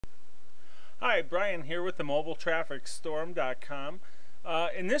Hi, Brian here with the mobiletrafficstorm.com.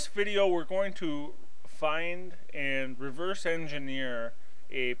 In this video we're going to find and reverse engineer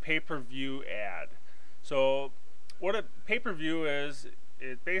a pay-per-view ad. So what a pay-per-view is,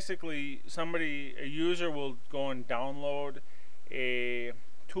 it basically a user will go and download a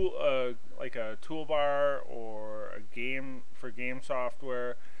tool, like a toolbar or a game for game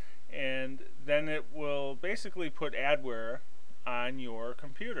software, and then it will basically put adware on your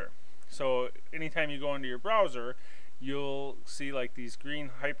computer. So anytime you go into your browser, you'll see like these green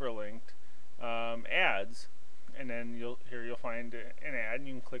hyperlinked ads, and then you'll find an ad, and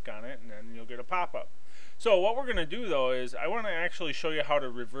you can click on it, and then you'll get a pop-up. So what we're going to do though is I want to actually show you how to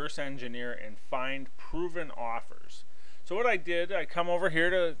reverse engineer and find proven offers. So what I did, I come over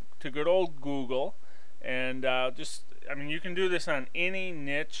here to good old Google, and you can do this on any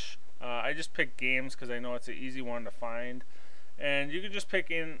niche. I just picked games because I know it's an easy one to find, and you can just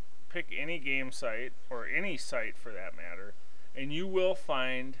pick any game site, or any site for that matter, and you will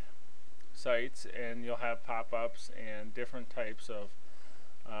find sites, and you'll have pop-ups and different types of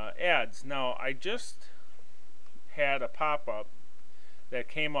ads. Now I just had a pop-up that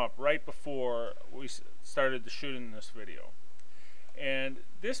came up right before we started shooting this video, and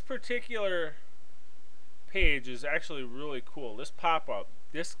this particular page is actually really cool. This pop-up,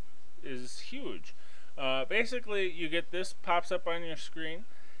 this is huge. Basically you get this pops up on your screen,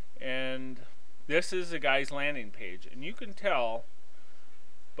 and this is the guy's landing page, and you can tell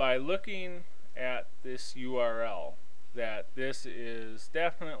by looking at this URL that this is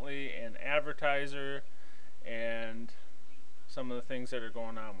definitely an advertiser and some of the things that are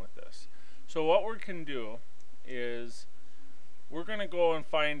going on with this. So what we can do is we're going to go and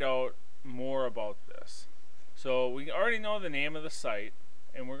find out more about this. So we already know the name of the site,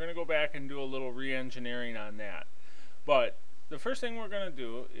 and we're going to go back and do a little re-engineering on that. But the first thing we're going to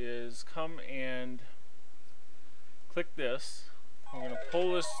do is come and click this. I'm going to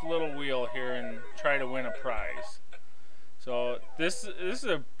pull this little wheel here and try to win a prize. So this is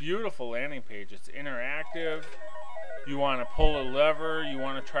a beautiful landing page. It's interactive. You want to pull a lever, you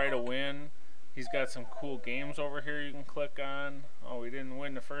want to try to win. He's got some cool games over here you can click on. Oh, we didn't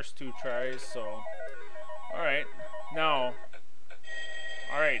win the first 2 tries, so alright, now,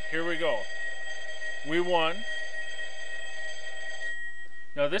 alright, here we go. We won.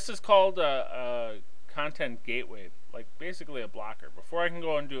 Now this is called a content gateway, like basically a blocker. Before I can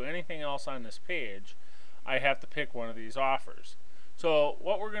go and do anything else on this page, I have to pick one of these offers. So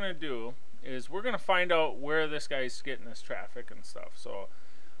what we're going to do is we're going to find out where this guy's getting this traffic and stuff. So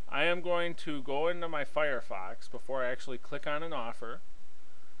I am going to go into my Firefox before I actually click on an offer,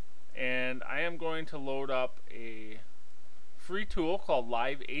 and I am going to load up a free tool called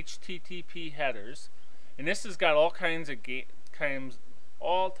Live HTTP Headers, and this has got all kinds of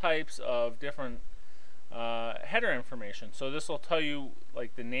all types of different header information. So this will tell you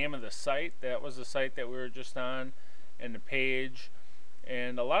like the name of the site, that was the site that we were just on, and the page,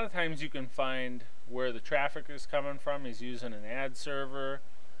 and a lot of times you can find where the traffic is coming from. He's using an ad server.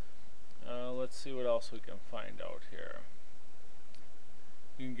 Let's see what else we can find out here.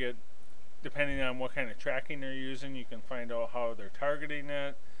 You can get, depending on what kind of tracking they're using, you can find out how they're targeting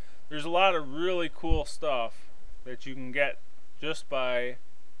it. There's a lot of really cool stuff that you can get just by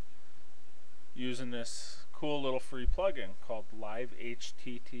using this cool little free plugin called Live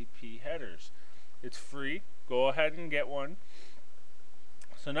HTTP Headers. It's free. Go ahead and get one.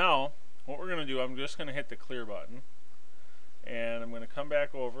 So now what we're going to do, I'm just going to hit the clear button, and I'm going to come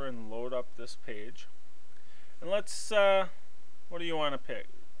back over and load up this page, and let's what do you want to pick?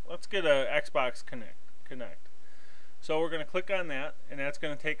 Let's get a Xbox Connect. So we're going to click on that, and that's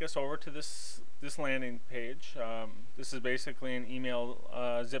going to take us over to this landing page. This is basically an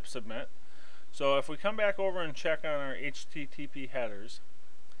email zip submit. So if we come back over and check on our HTTP headers,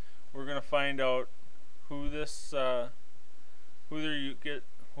 we're going to find out who this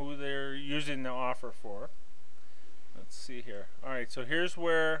who they're using the offer for. Let's see here. Alright, so here's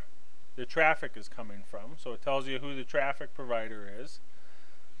where the traffic is coming from. So it tells you who the traffic provider is.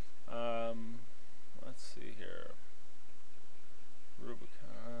 Let's see here.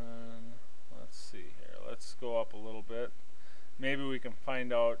 Rubicon. Let's see here. Let's go up a little bit. Maybe we can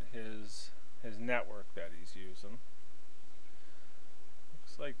find out his network that he's using.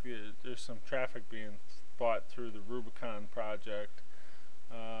 Looks like there's some traffic being bought through the Rubicon project.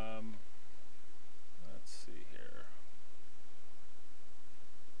 Let's see here.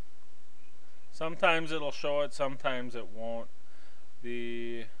 Sometimes it'll show it, sometimes it won't.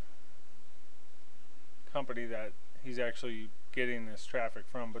 The company that he's actually getting this traffic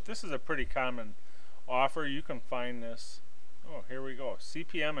from, but this is a pretty common offer. You can find this. Oh, here we go.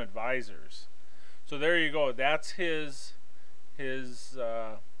 CPM Advisors. So there you go. That's his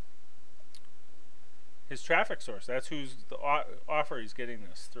traffic source. That's who's the offer he's getting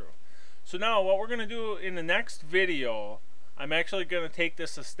this through. So now what we're going to do in the next video, I'm actually going to take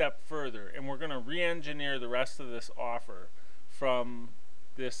this a step further, and we're going to re-engineer the rest of this offer from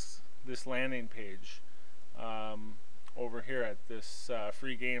this landing page over here at this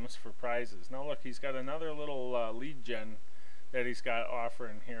free games for prizes. Now look, he's got another little lead gen that he's got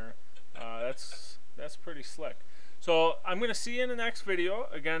offering here. That's pretty slick. So I'm going to see you in the next video.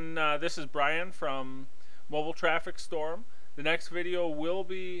 Again, this is Brian from Mobile Traffic Storm. The next video will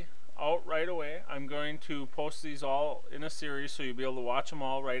be out right away. I'm going to post these all in a series so you'll be able to watch them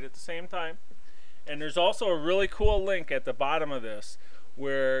all right at the same time. And there's also a really cool link at the bottom of this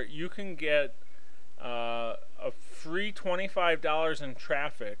where you can get a free $25 in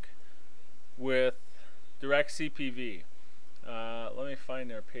traffic with direct CPV. Let me find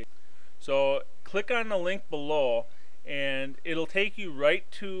their page. So click on the link below and it'll take you right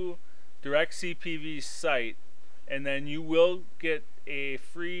to direct CPV's site, and then you will get a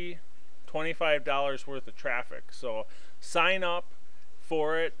free $25 worth of traffic. So sign up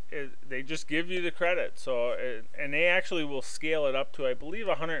for it. They just give you the credit. So and they actually will scale it up to, I believe,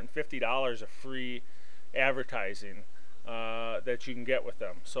 $150 of free advertising that you can get with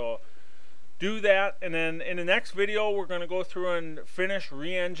them. So do that, and then in the next video we're going to go through and finish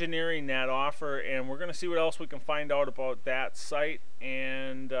re-engineering that offer, and we're going to see what else we can find out about that site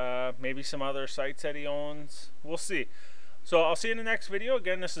and maybe some other sites that he owns. We'll see. So I'll see you in the next video.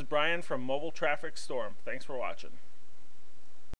 Again, this is Brian from Mobile Traffic Storm. Thanks for watching.